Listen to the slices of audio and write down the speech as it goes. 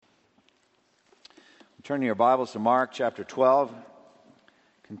Turning your Bibles to Mark chapter 12,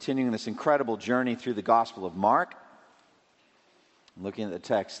 continuing this incredible journey through the Gospel of Mark, looking at the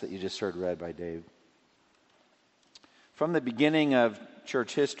text that you just heard read by Dave. From the beginning of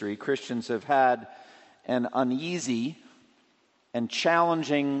church history, Christians have had an uneasy and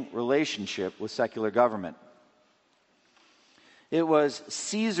challenging relationship with secular government. It was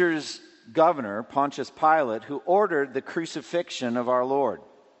Caesar's governor, Pontius Pilate, who ordered the crucifixion of our Lord.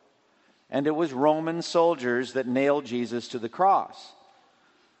 And it was Roman soldiers that nailed Jesus to the cross.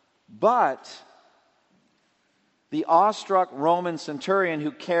 But the awestruck Roman centurion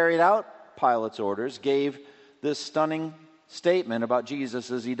who carried out Pilate's orders gave this stunning statement about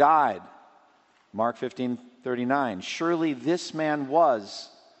Jesus as he died. Mark 15:39. Surely this man was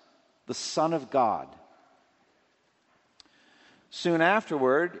the Son of God. Soon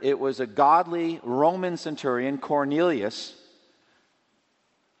afterward, it was a godly Roman centurion, Cornelius,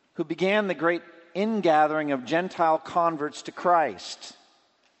 who began the great ingathering of Gentile converts to Christ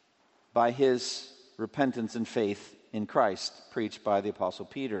by his repentance and faith in Christ, preached by the Apostle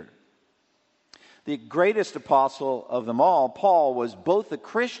Peter. The greatest apostle of them all, Paul, was both a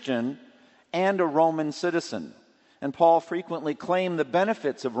Christian and a Roman citizen. And Paul frequently claimed the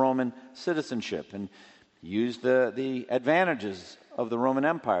benefits of Roman citizenship and used the advantages of the Roman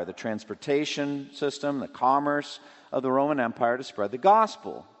Empire, the transportation system, the commerce of the Roman Empire to spread the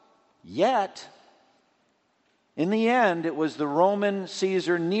gospel. Yet, in the end, it was the Roman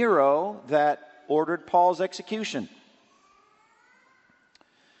Caesar Nero that ordered Paul's execution.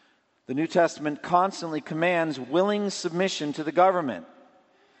 The New Testament constantly commands willing submission to the government.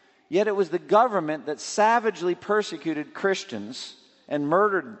 Yet it was the government that savagely persecuted Christians and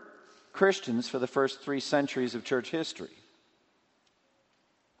murdered Christians for the first 3 centuries of church history.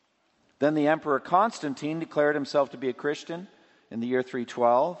 Then the Emperor Constantine declared himself to be a Christian in the year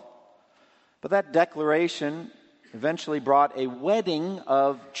 312. But that declaration eventually brought a wedding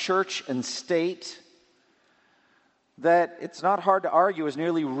of church and state that it's not hard to argue is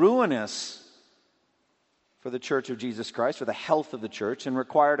nearly ruinous for the Church of Jesus Christ, for the health of the church, and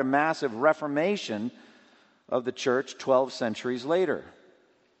required a massive reformation of the church 12 centuries later.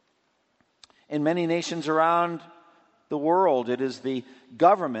 In many nations around the world, it is the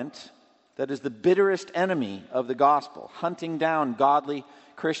government that is the bitterest enemy of the gospel, hunting down godly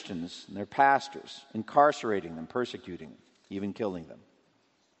Christians and their pastors, incarcerating them, persecuting them, even killing them.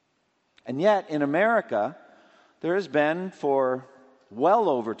 And yet, in America, there has been for well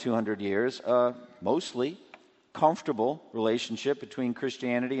over 200 years a mostly comfortable relationship between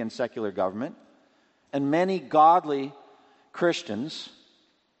Christianity and secular government. And many godly Christians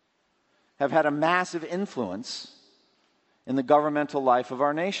have had a massive influence in the governmental life of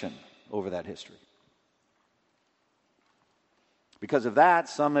our nation over that history. Because of that,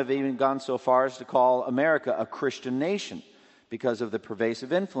 some have even gone so far as to call America a Christian nation because of the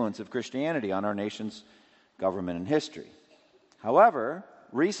pervasive influence of Christianity on our nation's government and history. However,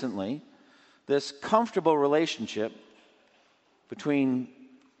 recently, this comfortable relationship between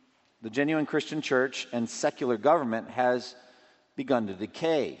the genuine Christian church and secular government has begun to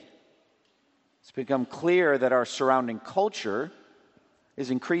decay. It's become clear that our surrounding culture is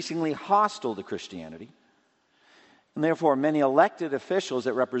increasingly hostile to Christianity. And therefore, many elected officials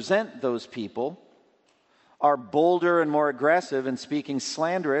that represent those people are bolder and more aggressive in speaking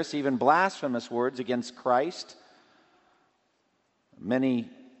slanderous, even blasphemous words against Christ. Many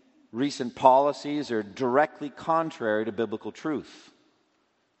recent policies are directly contrary to biblical truth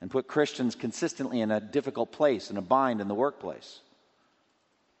and put Christians consistently in a difficult place, in a bind in the workplace.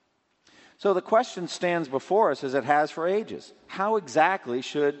 So the question stands before us as it has for ages. How exactly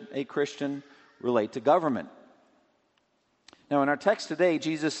should a Christian relate to government? Now, in our text today,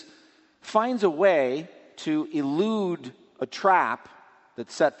 Jesus finds a way to elude a trap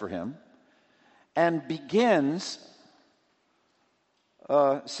that's set for him and begins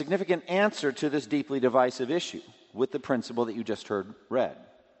a significant answer to this deeply divisive issue with the principle that you just heard read.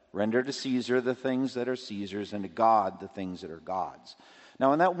 Render to Caesar the things that are Caesar's and to God the things that are God's.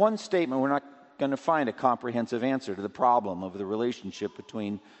 Now, in that one statement, we're not going to find a comprehensive answer to the problem of the relationship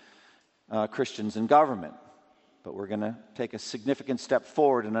between Christians and government. But we're going to take a significant step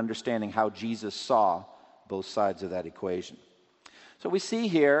forward in understanding how Jesus saw both sides of that equation. So we see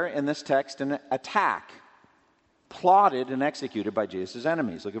here in this text an attack plotted and executed by Jesus'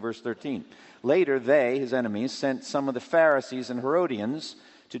 enemies. Look at verse 13. Later, they, his enemies, sent some of the Pharisees and Herodians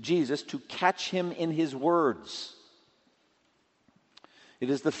to Jesus to catch him in his words. It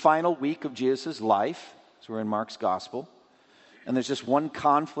is the final week of Jesus' life, so we're in Mark's gospel, and there's just one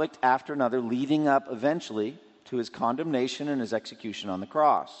conflict after another leading up eventually to his condemnation and his execution on the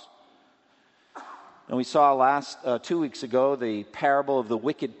cross. And we saw 2 weeks ago the parable of the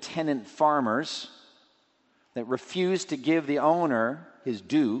wicked tenant farmers that refused to give the owner his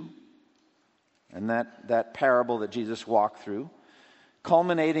due, and that parable that Jesus walked through,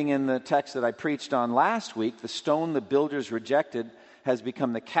 culminating in the text that I preached on last week. The stone the builders rejected has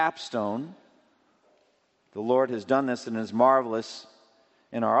become the capstone. The Lord has done this and is marvelous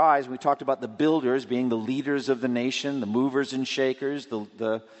in our eyes. We talked about the builders being the leaders of the nation, the movers and shakers,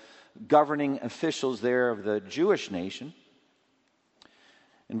 the governing officials there of the Jewish nation.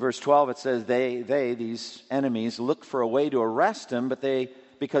 In verse 12 it says, these enemies, looked for a way to arrest him,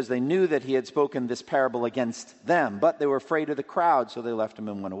 because they knew that he had spoken this parable against them. But they were afraid of the crowd, so they left him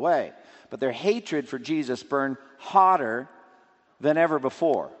and went away. But their hatred for Jesus burned hotter than ever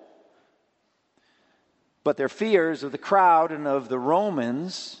before. But their fears of the crowd and of the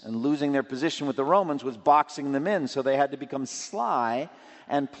Romans, and losing their position with the Romans, was boxing them in. So they had to become sly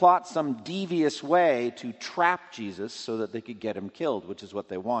and plot some devious way to trap Jesus so that they could get him killed, which is what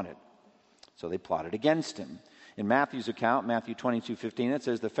they wanted. So they plotted against him. In Matthew's account, Matthew 22:15, it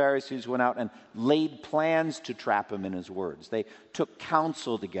says the Pharisees went out and laid plans to trap him in his words. They took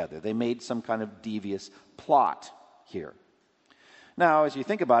counsel together. They made some kind of devious plot here. Now, as you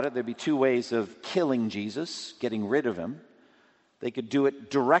think about it, there'd be two ways of killing Jesus, getting rid of him. They could do it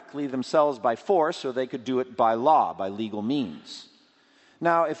directly themselves by force, or they could do it by law, by legal means.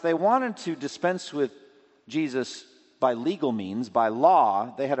 Now, if they wanted to dispense with Jesus by legal means, by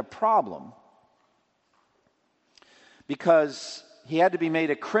law, they had a problem. Because he had to be made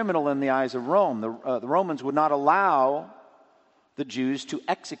a criminal in the eyes of Rome. The Romans would not allow the Jews to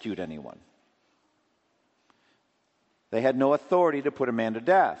execute anyone. They had no authority to put a man to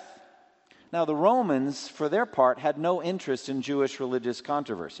death. Now, the Romans, for their part, had no interest in Jewish religious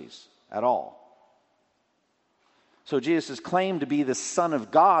controversies at all. So Jesus' claim to be the Son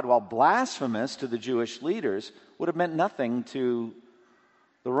of God, while blasphemous to the Jewish leaders, would have meant nothing to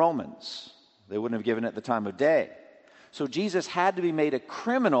the Romans. They wouldn't have given it the time of day. So Jesus had to be made a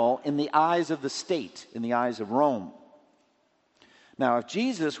criminal in the eyes of the state, in the eyes of Rome. Now, if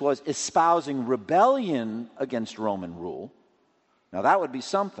Jesus was espousing rebellion against Roman rule, now that would be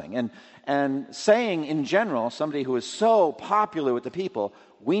something. And saying in general, somebody who is so popular with the people,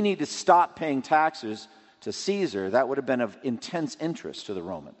 we need to stop paying taxes to Caesar, that would have been of intense interest to the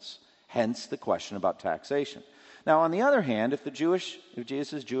Romans. Hence the question about taxation. Now, on the other hand, if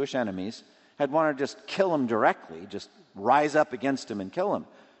Jesus' Jewish enemies had wanted to just kill him directly, just rise up against him and kill him,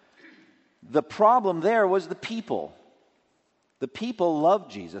 the problem there was the people. The people loved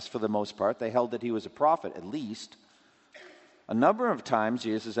Jesus for the most part. They held that he was a prophet, at least. A number of times,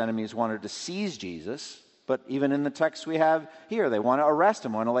 Jesus' enemies wanted to seize Jesus, but even in the text we have here, they want to arrest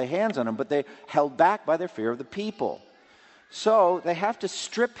him, want to lay hands on him, but they held back by their fear of the people. So they have to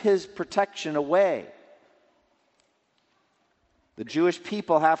strip his protection away. The Jewish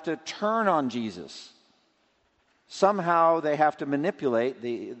people have to turn on Jesus. Somehow they have to manipulate,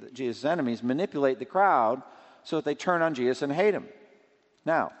 Jesus' enemies manipulate the crowd so that they turn on Jesus and hate him.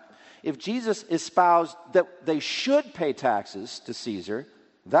 Now, if Jesus espoused that they should pay taxes to Caesar,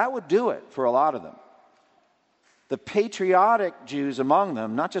 that would do it for a lot of them. The patriotic Jews among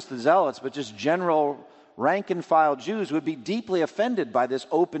them, not just the zealots, but just general rank-and-file Jews, would be deeply offended by this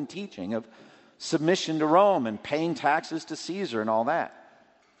open teaching of submission to Rome and paying taxes to Caesar and all that.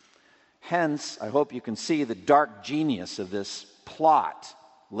 Hence, I hope you can see the dark genius of this plot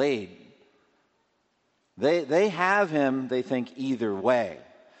laid. They have him, they think, either way.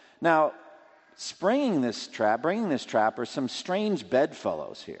 Now, bringing this trap are some strange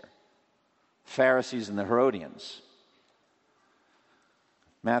bedfellows here. Pharisees and the Herodians.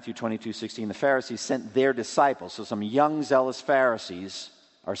 Matthew 22:16, the Pharisees sent their disciples. So some young, zealous Pharisees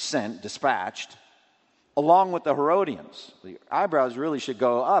are sent, dispatched, along with the Herodians. The eyebrows really should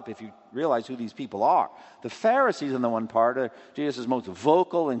go up if you realize who these people are. The Pharisees, on the one part, are Jesus' most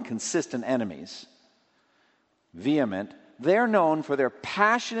vocal and consistent enemies. Vehement. They're known for their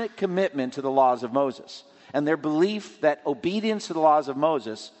passionate commitment to the laws of Moses and their belief that obedience to the laws of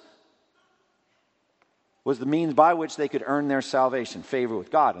Moses was the means by which they could earn their salvation, favor with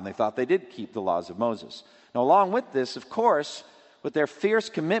God, and they thought they did keep the laws of Moses. Now, along with this, of course, with their fierce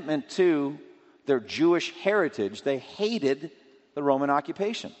commitment to their Jewish heritage, they hated the Roman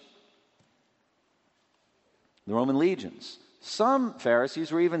occupation, the Roman legions. Some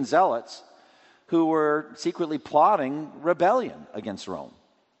Pharisees were even zealots who were secretly plotting rebellion against Rome,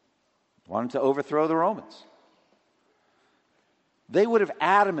 wanted to overthrow the Romans. They would have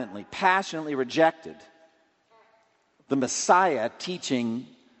adamantly, passionately rejected the Messiah teaching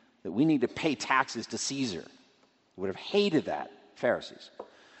that we need to pay taxes to Caesar. They would have hated that, Pharisees.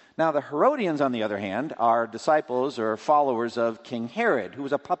 Now, the Herodians, on the other hand, are disciples or followers of King Herod, who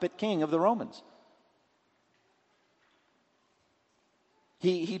was a puppet king of the Romans.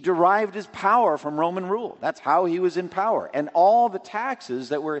 He derived his power from Roman rule. That's how he was in power. And all the taxes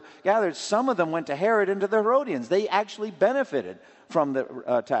that were gathered, some of them went to Herod and to the Herodians. They actually benefited from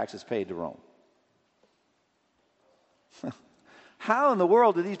the taxes paid to Rome. How in the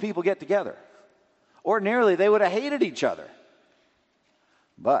world did these people get together? Ordinarily, they would have hated each other.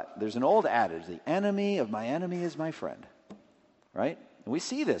 But there's an old adage, the enemy of my enemy is my friend. Right? And we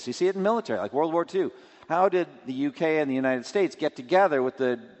see this. You see it in military, like World War II. How did the UK and the United States get together with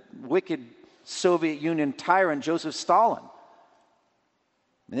the wicked Soviet Union tyrant Joseph Stalin?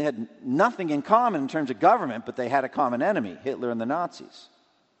 They had nothing in common in terms of government, but they had a common enemy, Hitler and the Nazis.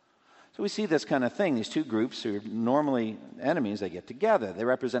 So we see this kind of thing. These two groups who are normally enemies, they get together. They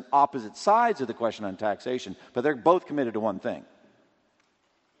represent opposite sides of the question on taxation, but they're both committed to one thing.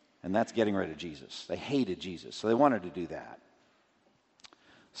 And that's getting rid of Jesus. They hated Jesus, so they wanted to do that.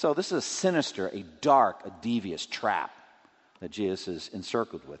 So this is a sinister, a dark, a devious trap that Jesus is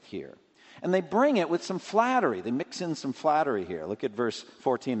encircled with here. And they bring it with some flattery. They mix in some flattery here. Look at verse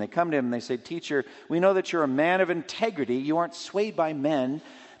 14. They come to him and they say, "Teacher, we know that you're a man of integrity. You aren't swayed by men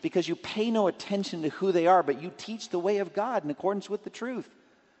because you pay no attention to who they are, but you teach the way of God in accordance with the truth."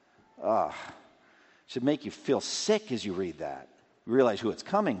 It should make you feel sick as you read that. You realize who it's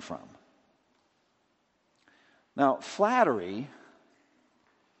coming from. Now, flattery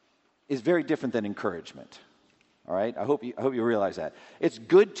is very different than encouragement. All right? I hope you realize that. It's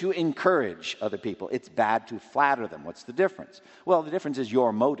good to encourage other people. It's bad to flatter them. What's the difference? Well, the difference is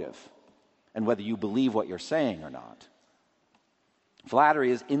your motive and whether you believe what you're saying or not.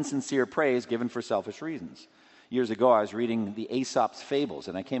 Flattery is insincere praise given for selfish reasons. Years ago, I was reading the Aesop's Fables,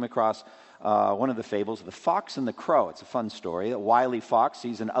 and I came across one of the fables, The Fox and the Crow. It's a fun story. A wily fox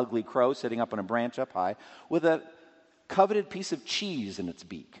sees an ugly crow sitting up on a branch up high with a coveted piece of cheese in its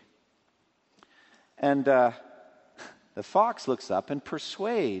beak. And the fox looks up and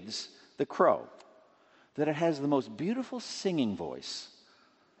persuades the crow that it has the most beautiful singing voice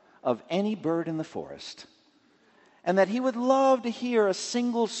of any bird in the forest, and that he would love to hear a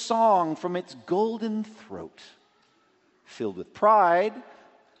single song from its golden throat. Filled with pride,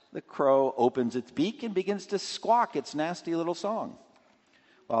 the crow opens its beak and begins to squawk its nasty little song,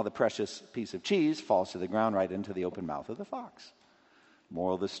 while the precious piece of cheese falls to the ground right into the open mouth of the fox.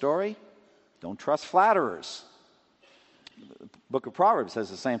 Moral of the story: don't trust flatterers. The book of Proverbs says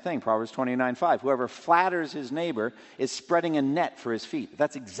the same thing. Proverbs 29:5. Whoever flatters his neighbor is spreading a net for his feet.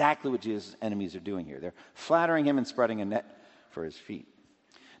 That's exactly what Jesus' enemies are doing here. They're flattering him and spreading a net for his feet.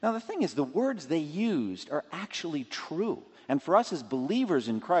 Now, the thing is, the words they used are actually true. And for us as believers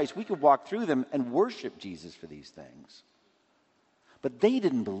in Christ, we could walk through them and worship Jesus for these things. But they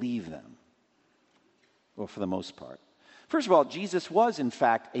didn't believe them. Well, for the most part. First of all, Jesus was, in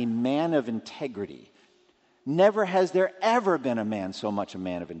fact, a man of integrity. Never has there ever been a man so much a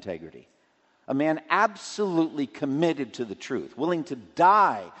man of integrity. A man absolutely committed to the truth, willing to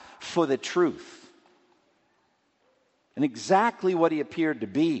die for the truth. And exactly what he appeared to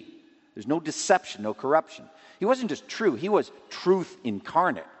be. There's no deception, no corruption. He wasn't just true, he was truth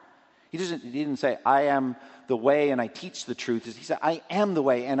incarnate. He didn't say, "I am the way and I teach the truth." He said, "I am the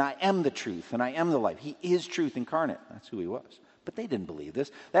way and I am the truth and I am the life." He is truth incarnate. That's who he was. But they didn't believe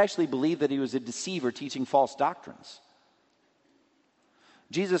this. They actually believed that he was a deceiver teaching false doctrines.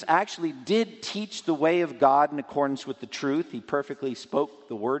 Jesus actually did teach the way of God in accordance with the truth. He perfectly spoke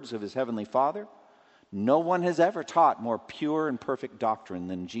the words of his heavenly Father. No one has ever taught more pure and perfect doctrine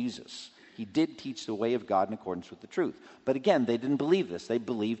than Jesus. He did teach the way of God in accordance with the truth. But again, they didn't believe this. They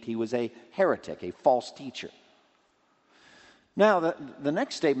believed he was a heretic, a false teacher. Now, the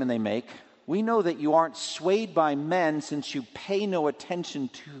next statement they make: we know that you aren't swayed by men since you pay no attention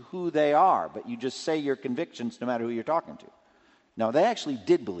to who they are, but you just say your convictions no matter who you're talking to. Now, they actually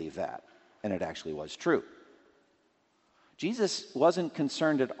did believe that, and it actually was true. Jesus wasn't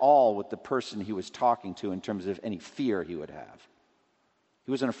concerned at all with the person he was talking to in terms of any fear he would have.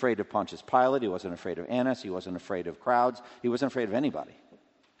 He wasn't afraid of Pontius Pilate. He wasn't afraid of Annas. He wasn't afraid of crowds. He wasn't afraid of anybody,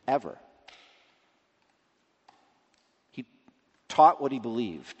 ever. He taught what he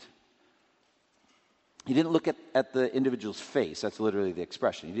believed. He didn't look at the individual's face. That's literally the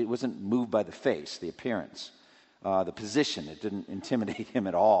expression. He wasn't moved by the face, the appearance, the position. It didn't intimidate him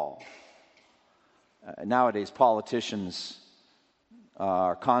at all. Nowadays, politicians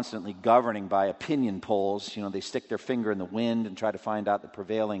are constantly governing by opinion polls. You know, they stick their finger in the wind and try to find out the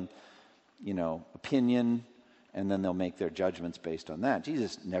prevailing, opinion, and then they'll make their judgments based on that.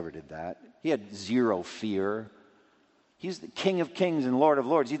 Jesus never did that. He had zero fear. He's the King of kings and Lord of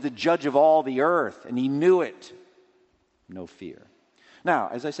lords. He's the judge of all the earth, and he knew it. No fear. Now,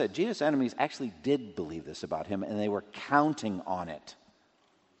 as I said, Jesus' enemies actually did believe this about him, and they were counting on it.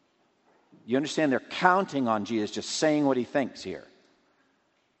 You understand? They're counting on Jesus just saying what he thinks here.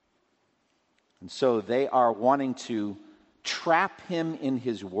 And so they are wanting to trap him in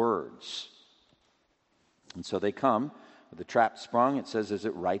his words. And so they come with the trap sprung. It says, is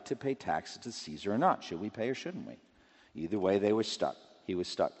it right to pay taxes to Caesar or not? Should we pay or shouldn't we? Either way, they were stuck. He was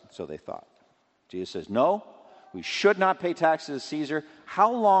stuck, so they thought. Jesus says, no, we should not pay taxes to Caesar. How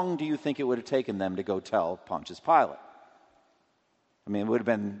long do you think it would have taken them to go tell Pontius Pilate? I mean, it would have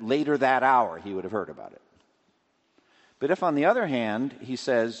been later that hour he would have heard about it. But if, on the other hand, he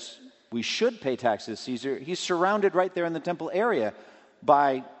says we should pay taxes to Caesar, he's surrounded right there in the temple area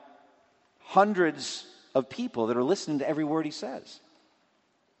by hundreds of people that are listening to every word he says.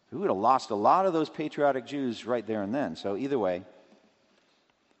 We would have lost a lot of those patriotic Jews right there and then. So either way,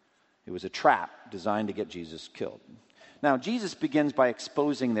 it was a trap designed to get Jesus killed. Now, Jesus begins by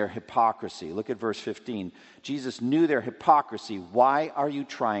exposing their hypocrisy. Look at verse 15. Jesus knew their hypocrisy. Why are you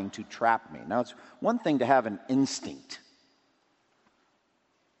trying to trap me? Now, it's one thing to have an instinct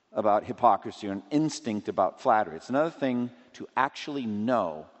about hypocrisy or an instinct about flattery. It's another thing to actually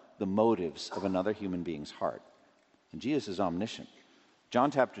know the motives of another human being's heart. And Jesus is omniscient. John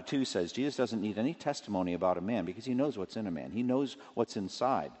chapter 2 says Jesus doesn't need any testimony about a man because he knows what's in a man. He knows what's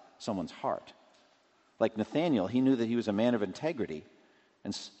inside someone's heart. Like Nathanael, he knew that he was a man of integrity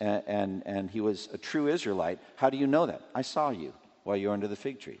and he was a true Israelite. How do you know that? I saw you while you were under the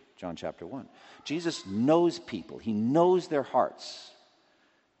fig tree, John chapter 1. Jesus knows people. He knows their hearts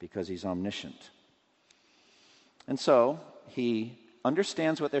because he's omniscient. And so he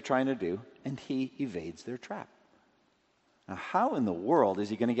understands what they're trying to do, and he evades their trap. Now, how in the world is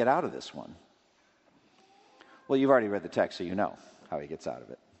he going to get out of this one? Well, you've already read the text, so you know how he gets out of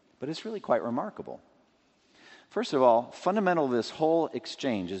it. But it's really quite remarkable. First of all, fundamental to this whole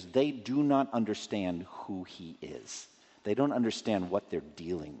exchange is they do not understand who he is. They don't understand what they're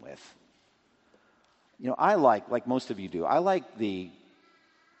dealing with. You know, I like most of you do, I like the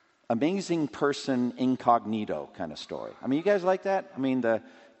amazing person incognito kind of story. I mean, you guys like that? I mean, the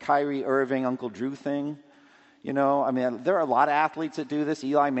Kyrie Irving, Uncle Drew thing. You know, I mean, there are a lot of athletes that do this.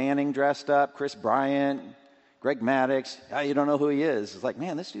 Eli Manning dressed up, Chris Bryant, Greg Maddux. You don't know who he is. It's like,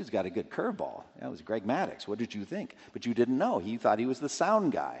 man, this dude's got a good curveball. That was Greg Maddux. What did you think? But you didn't know. He thought he was the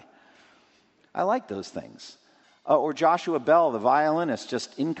sound guy. I like those things. Or Joshua Bell, the violinist,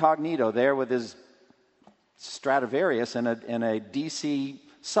 just incognito there with his Stradivarius in a D.C.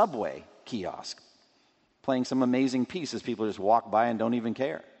 subway kiosk, playing some amazing pieces. People just walk by and don't even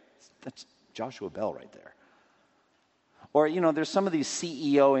care. That's Joshua Bell right there. Or, you know, there's some of these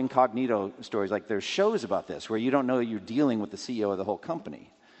CEO incognito stories, like there's shows about this where you don't know you're dealing with the CEO of the whole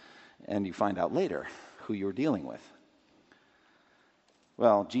company, and you find out later who you're dealing with.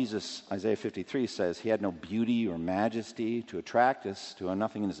 Well, Jesus, Isaiah 53 says, he had no beauty or majesty to attract us, to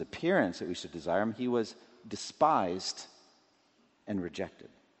nothing in his appearance that we should desire him. He was despised and rejected.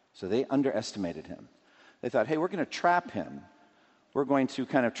 So they underestimated him. They thought, hey, we're going to trap him. We're going to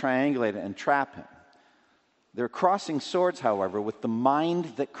kind of triangulate it and trap him. They're crossing swords, however, with the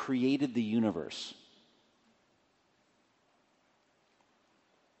mind that created the universe.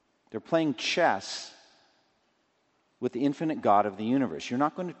 They're playing chess with the infinite God of the universe. You're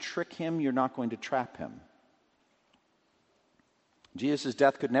not going to trick him. You're not going to trap him. Jesus'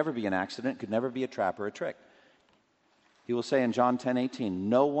 death could never be an accident, could never be a trap or a trick. He will say in John 10:18,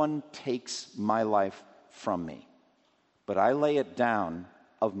 no one takes my life from me, but I lay it down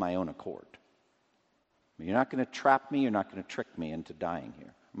of my own accord. You're not going to trap me. You're not going to trick me into dying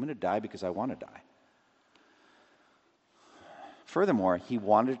here. I'm going to die because I want to die. Furthermore, he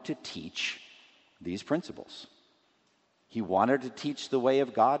wanted to teach these principles. He wanted to teach the way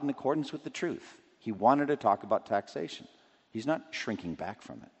of God in accordance with the truth. He wanted to talk about taxation. He's not shrinking back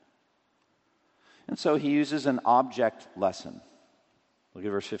from it. And so he uses an object lesson. Look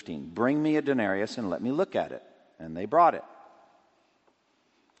at verse 15. Bring me a denarius and let me look at it. And they brought it.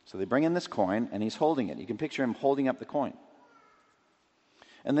 So they bring in this coin, and he's holding it. You can picture him holding up the coin.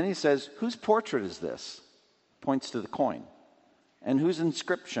 And then he says, whose portrait is this? Points to the coin. And whose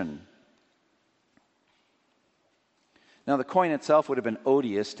inscription? Now, the coin itself would have been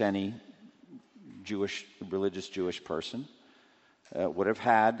odious to any religious Jewish person. Would have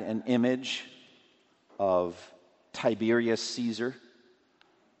had an image of Tiberius Caesar,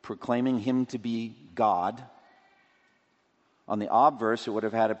 proclaiming him to be God. On the obverse, it would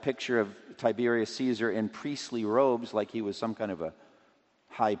have had a picture of Tiberius Caesar in priestly robes, like he was some kind of a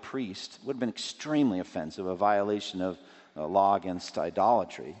high priest would have been extremely offensive, a violation of a law against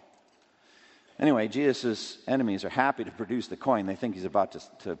idolatry. Anyway, Jesus' enemies are happy to produce the coin. They think he's about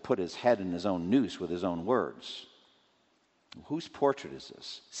to put his head in his own noose with his own words. Whose portrait is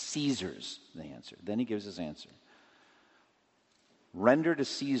this? Caesar's, they answer. Then he gives his answer. Render to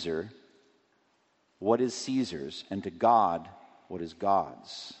Caesar what is Caesar's, and to God what is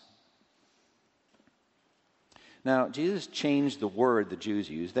God's. Now, Jesus changed the word the Jews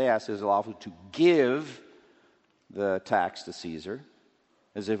used. They asked, is it lawful to give the tax to Caesar?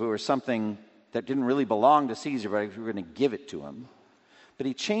 As if it were something that didn't really belong to Caesar, but if we were going to give it to him. But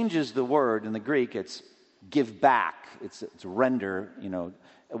he changes the word in the Greek. It's give back. It's render,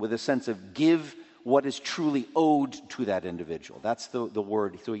 with a sense of give what is truly owed to that individual. That's the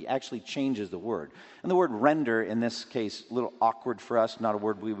word. So he actually changes the word. And the word render, in this case, a little awkward for us, not a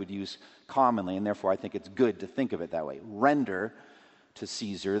word we would use commonly, and therefore I think it's good to think of it that way. Render to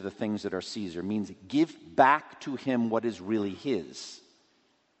Caesar the things that are Caesar means give back to him what is really his.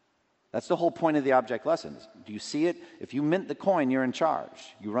 That's the whole point of the object lesson. Do you see it? If you mint the coin, you're in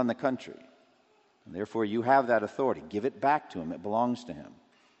charge. You run the country. And therefore, you have that authority. Give it back to him. It belongs to him.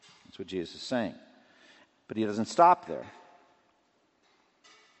 That's what Jesus is saying. But he doesn't stop there.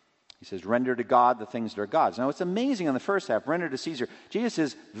 He says, render to God the things that are God's. Now, it's amazing in the first half, render to Caesar. Jesus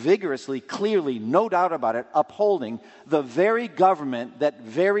is vigorously, clearly, no doubt about it, upholding the very government that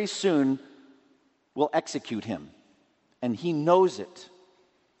very soon will execute him. And he knows it.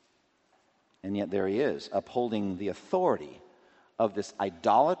 And yet there he is, upholding the authority of this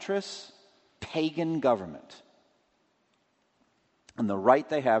idolatrous, pagan government. And the right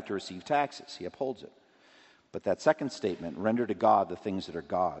they have to receive taxes. He upholds it. But that second statement, render to God the things that are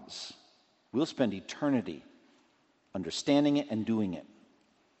God's. We'll spend eternity understanding it and doing it.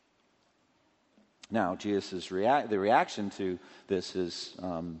 Now, Jesus' the reaction to this is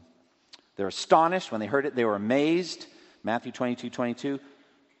they're astonished. When they heard it, they were amazed. Matthew 22:22.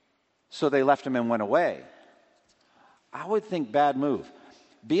 So they left him and went away. I would think bad move.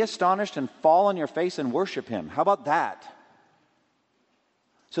 Be astonished and fall on your face and worship him. How about that?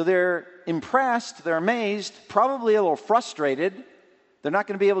 So they're impressed, they're amazed, probably a little frustrated. They're not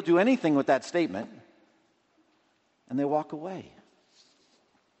going to be able to do anything with that statement. And they walk away.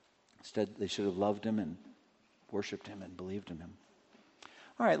 Instead, they should have loved him and worshiped him and believed in him.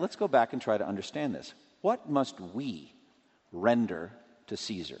 All right, let's go back and try to understand this. What must we render to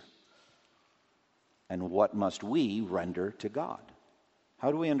Caesar? And what must we render to God?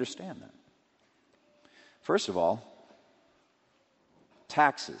 How do we understand that? First of all,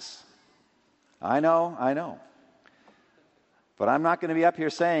 taxes. I know. But I'm not going to be up here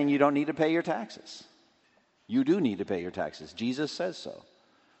saying you don't need to pay your taxes. You do need to pay your taxes. Jesus says so.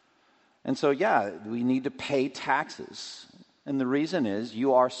 And so, we need to pay taxes. And the reason is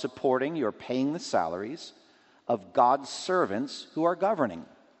you're paying the salaries of God's servants who are governing.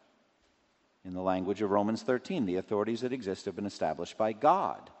 In the language of Romans 13, the authorities that exist have been established by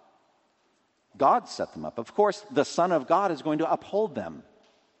God. God set them up. Of course, the Son of God is going to uphold them.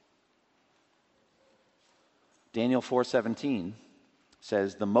 Daniel 4:17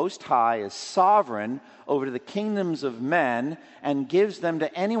 says, the Most High is sovereign over the kingdoms of men and gives them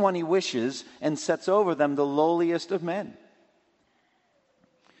to anyone he wishes and sets over them the lowliest of men.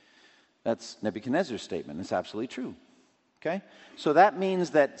 That's Nebuchadnezzar's statement. It's absolutely true. Okay? So that means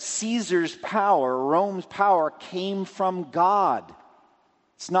that Caesar's power, Rome's power, came from God.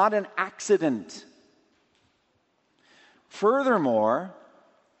 It's not an accident. Furthermore,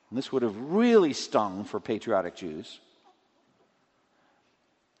 and this would have really stung for patriotic Jews,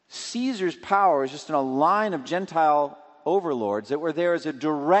 Caesar's power is just in a line of Gentile overlords that were there as a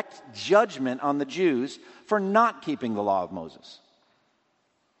direct judgment on the Jews for not keeping the law of Moses.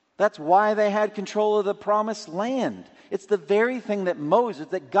 That's why they had control of the promised land. It's the very thing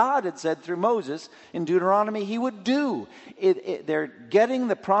that God had said through Moses in Deuteronomy he would do. They're getting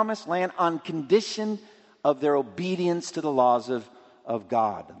the promised land on condition of their obedience to the laws of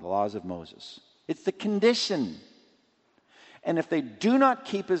God, the laws of Moses. It's the condition. And if they do not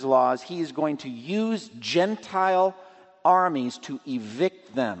keep his laws, he is going to use Gentile armies to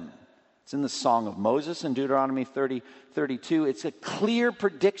evict them. It's in the Song of Moses in Deuteronomy 30:32. It's a clear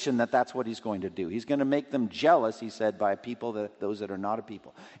prediction that that's what he's going to do. He's going to make them jealous, he said, by those that are not a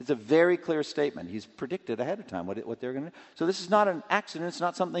people. It's a very clear statement. He's predicted ahead of time what they're going to do. So this is not an accident. It's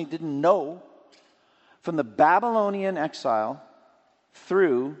not something he didn't know. From the Babylonian exile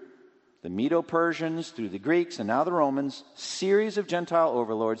through the Medo-Persians, through the Greeks, and now the Romans, series of Gentile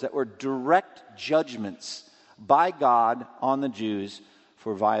overlords that were direct judgments by God on the Jews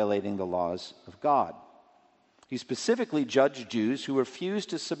for violating the laws of God. He specifically judged Jews who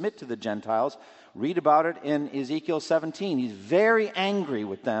refused to submit to the Gentiles. Read about it in Ezekiel 17. He's very angry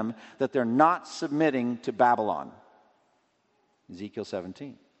with them that they're not submitting to Babylon. Ezekiel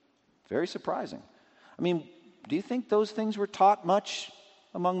 17. Very surprising. I mean, do you think those things were taught much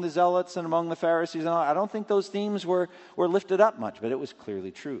among the Zealots and among the Pharisees? I don't think those themes were lifted up much, but it was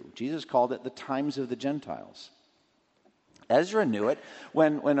clearly true. Jesus called it the times of the Gentiles. Ezra knew it.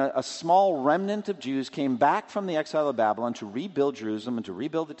 When a small remnant of Jews came back from the exile of Babylon to rebuild Jerusalem and to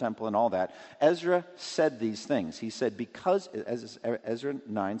rebuild the temple and all that, Ezra said these things. He said, because, as Ezra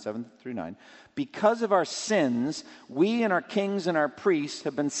 9, 7 through 9, because of our sins, we and our kings and our priests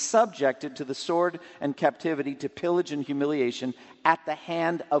have been subjected to the sword and captivity, to pillage and humiliation at the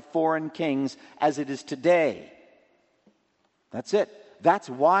hand of foreign kings, as it is today. That's it. That's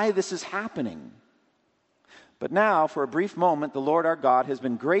why this is happening. But now, for a brief moment, the Lord our God has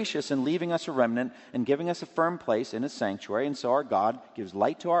been gracious in leaving us a remnant and giving us a firm place in his sanctuary, and so our God gives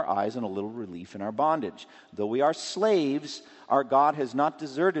light to our eyes and a little relief in our bondage. Though we are slaves, our God has not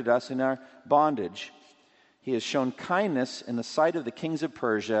deserted us in our bondage. He has shown kindness in the sight of the kings of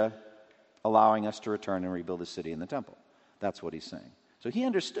Persia, allowing us to return and rebuild the city and the temple. That's what he's saying. So he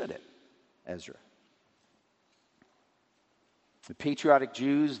understood it, Ezra. The patriotic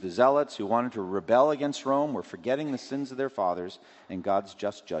Jews, the Zealots who wanted to rebel against Rome, were forgetting the sins of their fathers and God's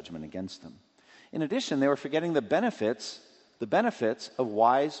just judgment against them. In addition, they were forgetting the benefits of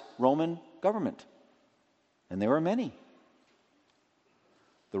wise Roman government. And there were many.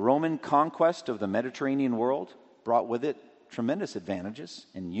 The Roman conquest of the Mediterranean world brought with it tremendous advantages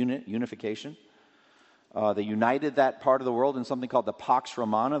and unification. They united that part of the world in something called the Pax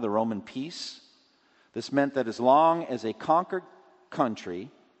Romana, the Roman peace. This meant that as long as a conquered country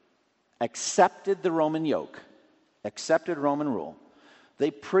accepted the Roman yoke, accepted Roman rule,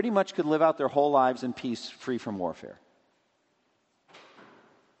 they pretty much could live out their whole lives in peace, free from warfare.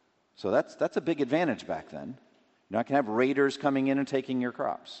 So that's a big advantage back then. You're not going to have raiders coming in and taking your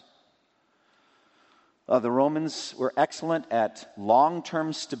crops. The Romans were excellent at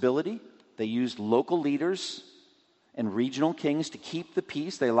long-term stability. They used local leaders and regional kings to keep the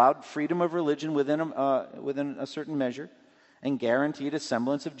peace. They allowed freedom of religion within a certain measure and guaranteed a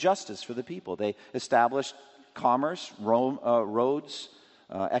semblance of justice for the people. They established commerce, roads,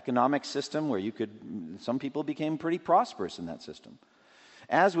 economic system where some people became pretty prosperous in that system.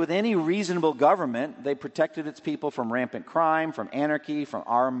 As with any reasonable government, they protected its people from rampant crime, from anarchy, from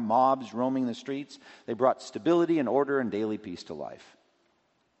armed mobs roaming the streets. They brought stability and order and daily peace to life.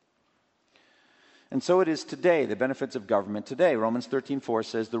 And so it is today, the benefits of government today. Romans 13:4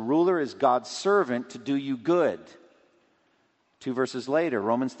 says, the ruler is God's servant to do you good. 2 verses later,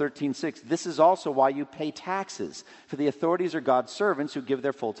 Romans 13:6, this is also why you pay taxes. For the authorities are God's servants who give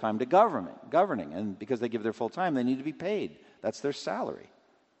their full time to governing. And because they give their full time, they need to be paid. That's their salary.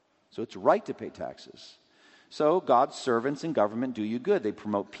 So it's right to pay taxes. So God's servants in government do you good. They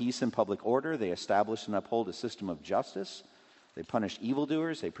promote peace and public order. They establish and uphold a system of justice. They punish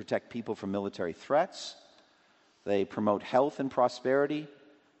evildoers. They protect people from military threats. They promote health and prosperity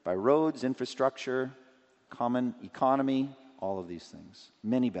by roads, infrastructure, common economy, all of these things.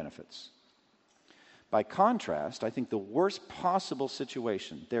 Many benefits. By contrast, I think the worst possible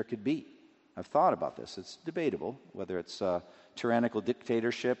situation there could be, I've thought about this, it's debatable whether it's tyrannical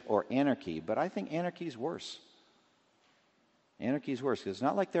dictatorship or anarchy, but I think anarchy is worse. Anarchy is worse because it's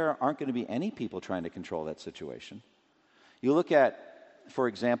not like there aren't going to be any people trying to control that situation. You look at, for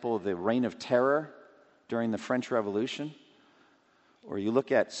example, the reign of terror during the French Revolution, or you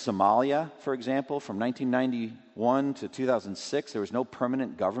look at Somalia, for example, from 1991 to 2006, there was no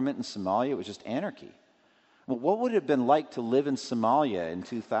permanent government in Somalia, it was just anarchy. Well, what would it have been like to live in Somalia in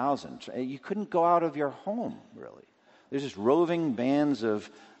 2000? You couldn't go out of your home, really. There's just roving bands of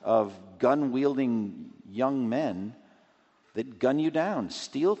gun-wielding young men that gun you down,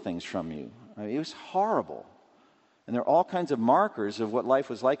 steal things from you. I mean, it was horrible. And there are all kinds of markers of what life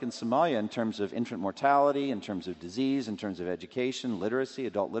was like in Somalia in terms of infant mortality, in terms of disease, in terms of education, literacy,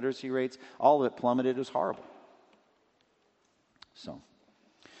 adult literacy rates. All of it plummeted. It was horrible.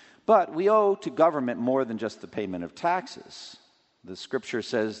 But we owe to government more than just the payment of taxes. The scripture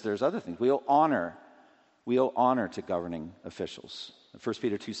says there's other things. We owe honor to governing officials. 1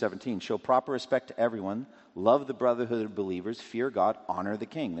 Peter 2:17, show proper respect to everyone, love the brotherhood of believers, fear God, honor the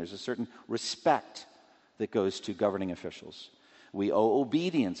king. There's a certain respect that goes to governing officials. We owe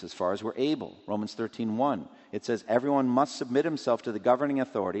obedience as far as we're able. Romans 13:1, it says, everyone must submit himself to the governing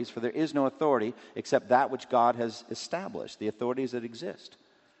authorities, for there is no authority except that which God has established. The authorities that exist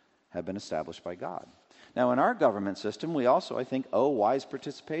have been established by God. Now, in our government system, we also, I think, owe wise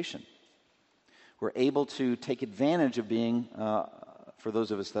participation. we're able to take advantage of being, for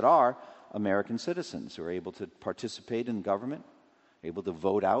those of us that are, American citizens who are able to participate in government, able to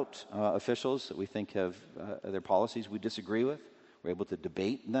vote out officials that we think have their policies we disagree with. We're able to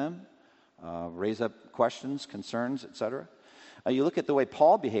debate them, raise up questions, concerns, etc. You look at the way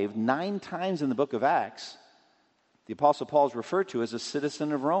Paul behaved 9 times in the book of Acts. The Apostle Paul is referred to as a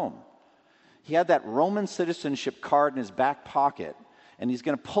citizen of Rome. He had that Roman citizenship card in his back pocket, and he's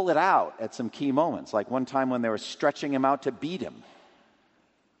going to pull it out at some key moments, like one time when they were stretching him out to beat him.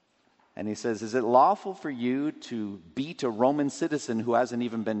 And he says, is it lawful for you to beat a Roman citizen who hasn't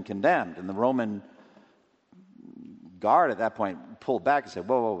even been condemned? And the Roman guard at that point pulled back and said,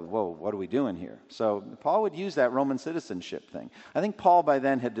 whoa, what are we doing here? So Paul would use that Roman citizenship thing. I think Paul by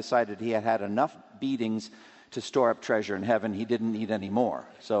then had decided he had had enough beatings to store up treasure in heaven. He didn't need any more.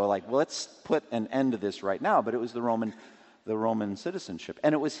 So let's put an end to this right now. But it was the Roman citizenship.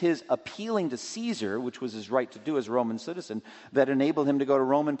 And it was his appealing to Caesar, which was his right to do as a Roman citizen, that enabled him to go to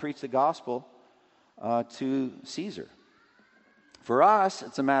Rome and preach the gospel to Caesar. For us,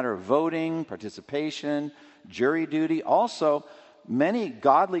 it's a matter of voting, participation, jury duty. Also, many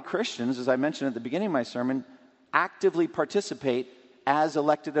godly Christians, as I mentioned at the beginning of my sermon, actively participate as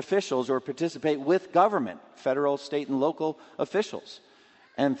elected officials or participate with government, federal, state, and local officials.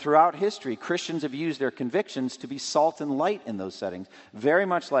 And throughout history, Christians have used their convictions to be salt and light in those settings, very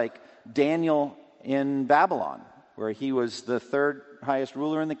much like Daniel in Babylon, where he was the 3rd highest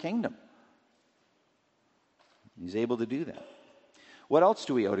ruler in the kingdom. He's able to do that. What else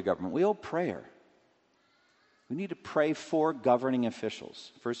do we owe to government? We owe prayer. We need to pray for governing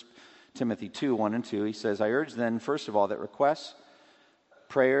officials. 1 Timothy 2, 1 and 2, he says, I urge then, first of all, that requests,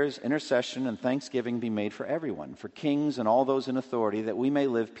 prayers, intercession, and thanksgiving be made for everyone, for kings and all those in authority, that we may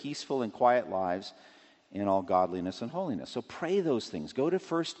live peaceful and quiet lives in all godliness and holiness. So pray those things. Go to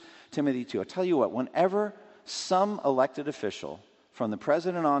 1 Timothy 2. I'll tell you what, whenever some elected official, from the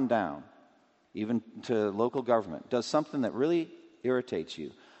president on down, even to local government, does something that really irritates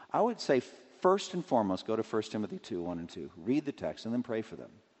you, I would say first and foremost, go to 1 Timothy 2, 1 and 2. Read the text and then pray for them.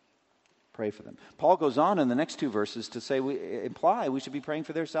 Pray for them. Paul goes on in the next 2 verses to say, imply we should be praying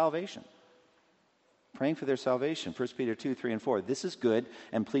for their salvation. Praying for their salvation. 1 Peter 2, 3 and 4. This is good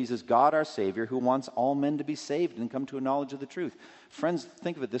and pleases God our Savior, who wants all men to be saved and come to a knowledge of the truth. Friends,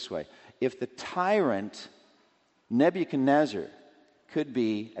 think of it this way. If the tyrant Nebuchadnezzar could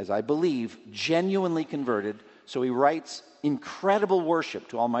be, as I believe, genuinely converted, so he writes incredible worship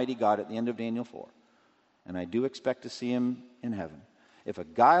to Almighty God at the end of Daniel 4. And I do expect to see him in heaven. If a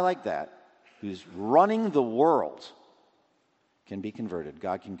guy like that, who's running the world, can be converted,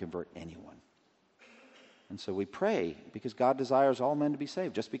 God can convert anyone. And so we pray because God desires all men to be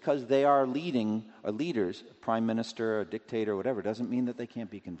saved. Just because they are leading, or leaders, a prime minister, a dictator, whatever, doesn't mean that they can't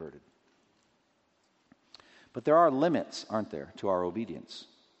be converted. But there are limits, aren't there, to our obedience?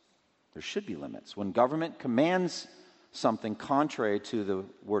 There should be limits. When government commands something contrary to the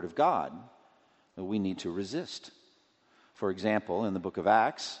Word of God, we need to resist. For example, in the book of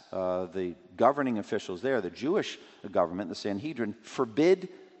Acts, the governing officials there, the Jewish government, the Sanhedrin, forbid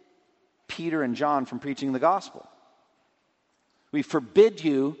Peter and John from preaching the gospel. We forbid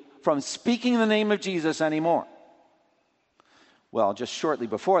you from speaking in the name of Jesus anymore. Well, just shortly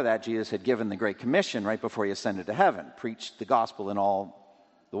before that, Jesus had given the Great Commission right before he ascended to heaven. Preach the gospel in all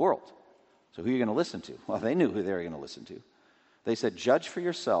the world. So who are you going to listen to? Well, they knew who they were going to listen to. They said, judge for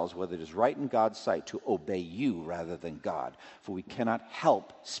yourselves whether it is right in God's sight to obey you rather than God, for we cannot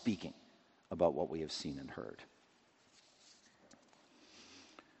help speaking about what we have seen and heard.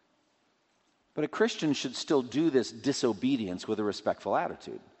 But a Christian should still do this disobedience with a respectful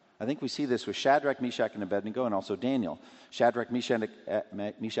attitude. I think we see this with Shadrach, Meshach, and Abednego, and also Daniel. Shadrach, Meshach,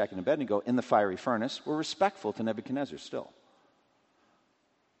 and Abednego in the fiery furnace were respectful to Nebuchadnezzar still.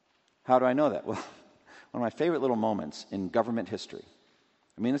 How do I know that? Well, one of my favorite little moments in government history.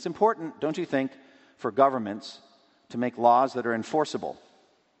 I mean, it's important, don't you think, for governments to make laws that are enforceable.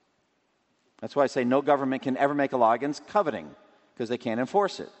 That's why I say no government can ever make a law against coveting, because they can't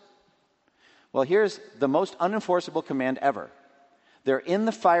enforce it. Well, here's the most unenforceable command ever. They're in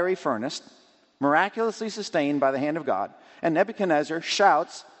the fiery furnace, miraculously sustained by the hand of God, and Nebuchadnezzar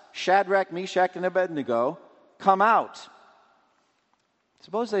shouts, Shadrach, Meshach, and Abednego, come out.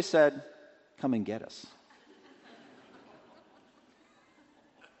 Suppose they said, come and get us.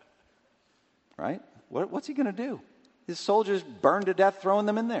 Right? What's he going to do? His soldiers burned to death throwing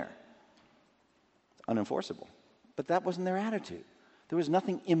them in there. It's unenforceable. But that wasn't their attitude. There was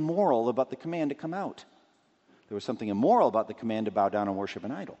nothing immoral about the command to come out. There was something immoral about the command to bow down and worship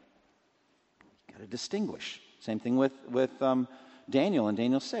an idol. You've got to distinguish. Same thing with Daniel in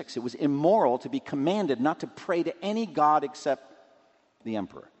Daniel 6. It was immoral to be commanded not to pray to any god except the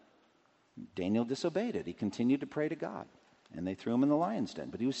emperor. Daniel disobeyed it. He continued to pray to God, and they threw him in the lion's den,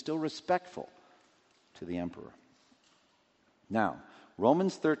 but he was still respectful to the emperor. Now,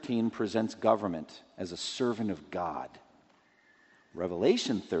 Romans 13 presents government as a servant of God.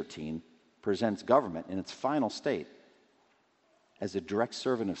 Revelation 13 presents government in its final state as a direct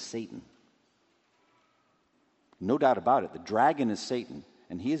servant of Satan. No doubt about it, the dragon is Satan,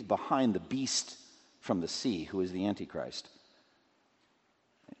 and he is behind the beast from the sea, who is the Antichrist.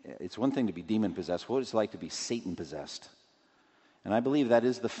 It's one thing to be demon-possessed. What is it like to be Satan-possessed? And I believe that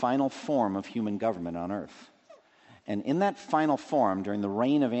is the final form of human government on earth. And in that final form, during the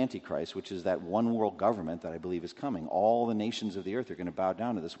reign of Antichrist, which is that one world government that I believe is coming, all the nations of the earth are going to bow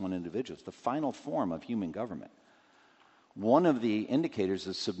down to this one individual. It's the final form of human government. One of the indicators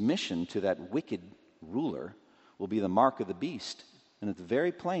of submission to that wicked ruler will be the mark of the beast. And it's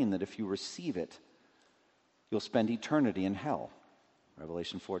very plain that if you receive it, you'll spend eternity in hell.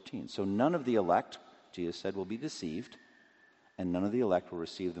 Revelation 14. So none of the elect, Jesus said, will be deceived, and none of the elect will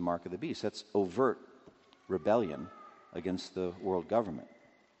receive the mark of the beast. That's overt rebellion against the world government.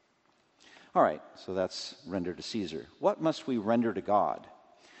 All right, so that's render to Caesar. What must we render to God?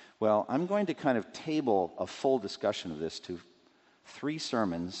 Well, I'm going to kind of table a full discussion of this to 3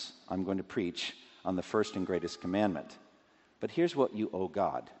 sermons I'm going to preach on the first and greatest commandment. But here's what you owe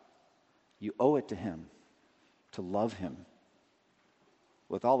God. You owe it to him to love him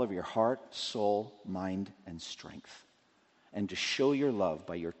with all of your heart, soul, mind, and strength, and to show your love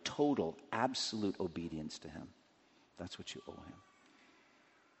by your total, absolute obedience to him. That's what you owe him.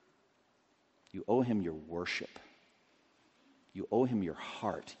 You owe him your worship. You owe him your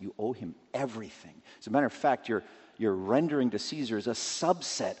heart. You owe him everything. As a matter of fact, your rendering to Caesar is a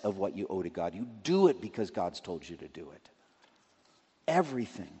subset of what you owe to God. You do it because God's told you to do it.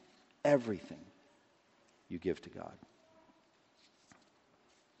 Everything you give to God.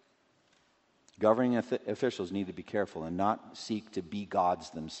 Governing officials need to be careful and not seek to be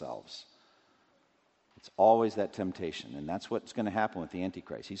gods themselves. It's always that temptation, and that's what's going to happen with the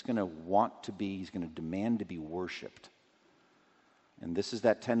Antichrist. He's going to demand to be worshipped. And this is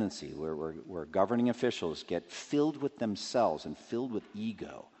that tendency where governing officials get filled with themselves and filled with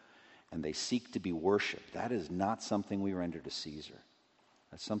ego, and they seek to be worshipped. That is not something we render to Caesar.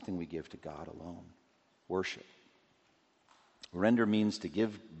 That's something we give to God alone. Worship. Render means to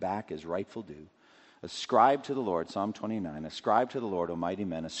give back as rightful due. Ascribe to the Lord, Psalm 29, ascribe to the Lord, O mighty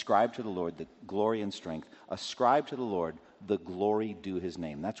men, ascribe to the Lord the glory and strength. Ascribe to the Lord the glory due his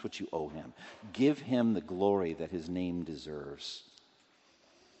name. That's what you owe him. Give him the glory that his name deserves.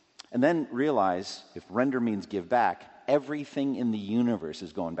 And then realize, if render means give back, everything in the universe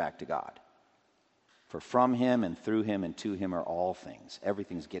is going back to God. For from him and through him and to him are all things.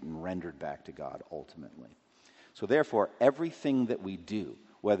 Everything's getting rendered back to God ultimately. So therefore, everything that we do,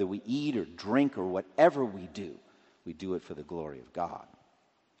 whether we eat or drink or whatever we do it for the glory of God.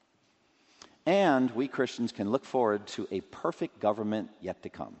 And we Christians can look forward to a perfect government yet to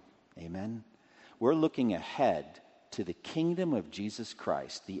come. Amen? We're looking ahead to the kingdom of Jesus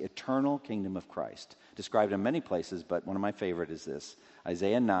Christ, the eternal kingdom of Christ, described in many places, but one of my favorite is this.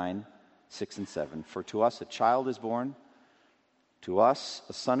 Isaiah 9, 6 and 7. For to us a child is born, to us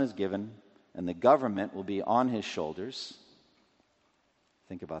a son is given, and the government will be on his shoulders.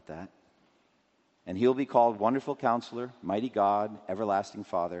 Think about that. And he'll be called Wonderful Counselor, Mighty God, Everlasting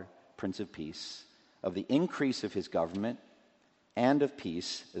Father, Prince of Peace. Of the increase of his government and of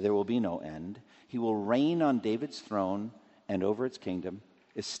peace there will be no end. He will reign on David's throne and over its kingdom,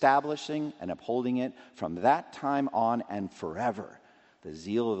 establishing and upholding it from that time on and forever. The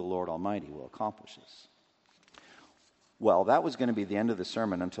zeal of the Lord Almighty will accomplish this. Well, that was going to be the end of the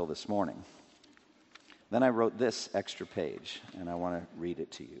sermon until this morning. Then I wrote this extra page, and I want to read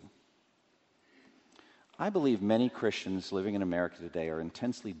it to you. I believe many Christians living in America today are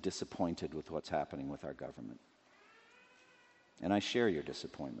intensely disappointed with what's happening with our government. And I share your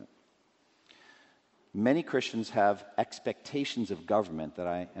disappointment. Many Christians have expectations of government that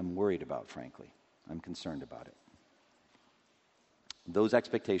I am worried about, frankly. I'm concerned about it. Those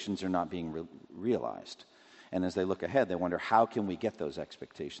expectations are not being realized. And as they look ahead, they wonder, how can we get those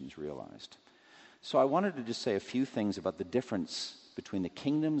expectations realized? So I wanted to just say a few things about the difference between the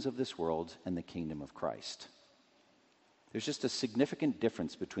kingdoms of this world and the kingdom of Christ. There's just a significant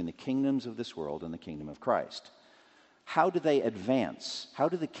difference between the kingdoms of this world and the kingdom of Christ. How do they advance? How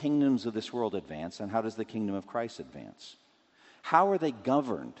do the kingdoms of this world advance, and how does the kingdom of Christ advance? How are they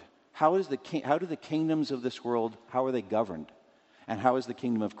governed? How do the kingdoms of this world, how are they governed? And how is the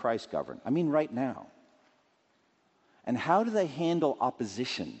kingdom of Christ governed? I mean right now. And how do they handle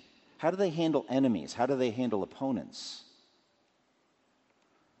opposition? How do they handle enemies? How do they handle opponents?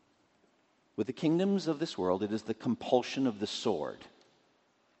 With the kingdoms of this world, it is the compulsion of the sword.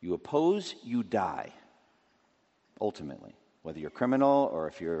 You oppose, you die, ultimately. Whether you're a criminal or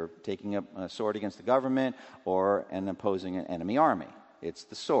if you're taking up a sword against the government or opposing an enemy army. It's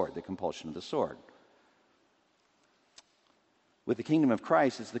the sword, the compulsion of the sword. With the kingdom of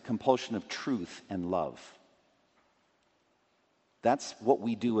Christ, it's the compulsion of truth and love. That's what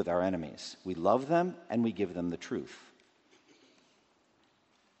we do with our enemies. We love them and we give them the truth.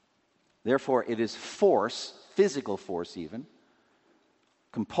 Therefore, it is force, physical force even,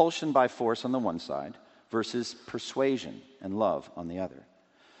 compulsion by force on the one side versus persuasion and love on the other.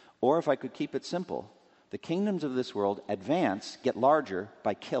 Or if I could keep it simple, the kingdoms of this world advance, get larger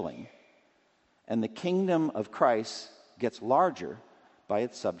by killing, and the kingdom of Christ gets larger by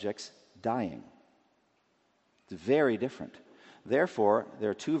its subjects dying. It's very different. Therefore, there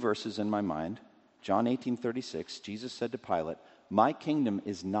are two verses in my mind. John 18:36, Jesus said to Pilate, "My kingdom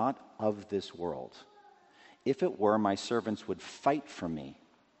is not of this world. If it were, my servants would fight for me."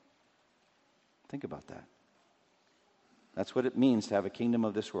 Think about that. That's what it means to have a kingdom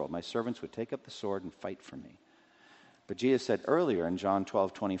of this world. My servants would take up the sword and fight for me. But Jesus said earlier in John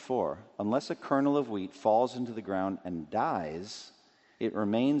 12:24, "Unless a kernel of wheat falls into the ground and dies, it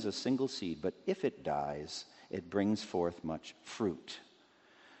remains a single seed. But if it dies, it brings forth much fruit."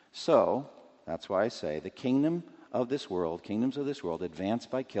 So, that's why I say the kingdoms of this world advance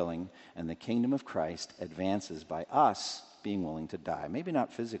by killing, and the kingdom of Christ advances by us being willing to die. Maybe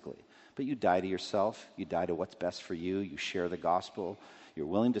not physically, but you die to yourself, you die to what's best for you, you share the gospel, you're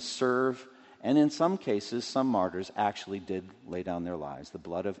willing to serve, and in some cases, some martyrs actually did lay down their lives. The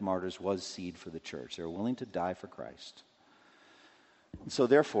blood of martyrs was seed for the church. They were willing to die for Christ. And so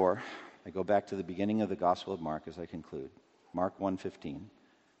therefore, I go back to the beginning of the Gospel of Mark as I conclude. Mark 1:15,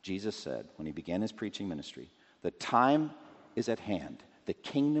 Jesus said when he began his preaching ministry, "The time is at hand. The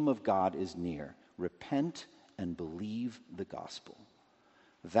kingdom of God is near. Repent and believe the gospel."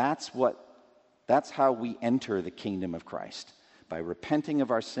 That's how we enter the kingdom of Christ, by repenting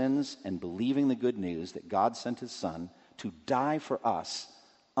of our sins and believing the good news that God sent his Son to die for us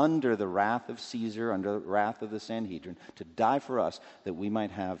under the wrath of Caesar, under the wrath of the Sanhedrin, to die for us that we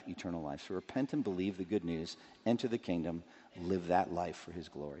might have eternal life. So repent and believe the good news, enter the kingdom, live that life for his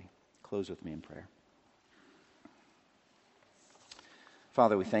glory. Close with me in prayer.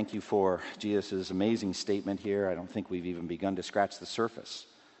 Father, we thank you for Jesus' amazing statement here. I don't think we've even begun to scratch the surface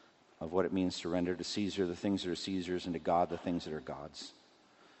of what it means to render to Caesar the things that are Caesar's and to God the things that are God's.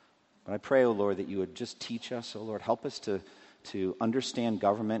 But I pray, O Lord, that you would just teach us, O Lord, help us to understand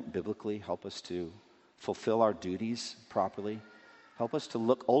government biblically, help us to fulfill our duties properly, help us to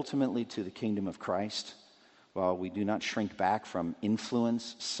look ultimately to the kingdom of Christ while we do not shrink back from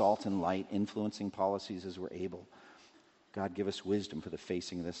influence, salt and light, influencing policies as we're able. God, give us wisdom for the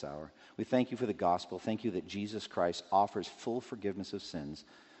facing of this hour. We thank you for the gospel. Thank you that Jesus Christ offers full forgiveness of sins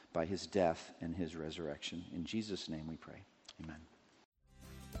by his death and his resurrection. In Jesus' name we pray. Amen.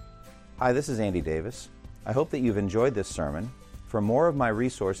 Hi, this is Andy Davis. I hope that you've enjoyed this sermon. For more of my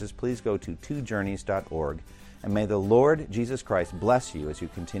resources, please go to twojourneys.org, and may the Lord Jesus Christ bless you as you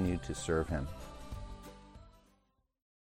continue to serve him.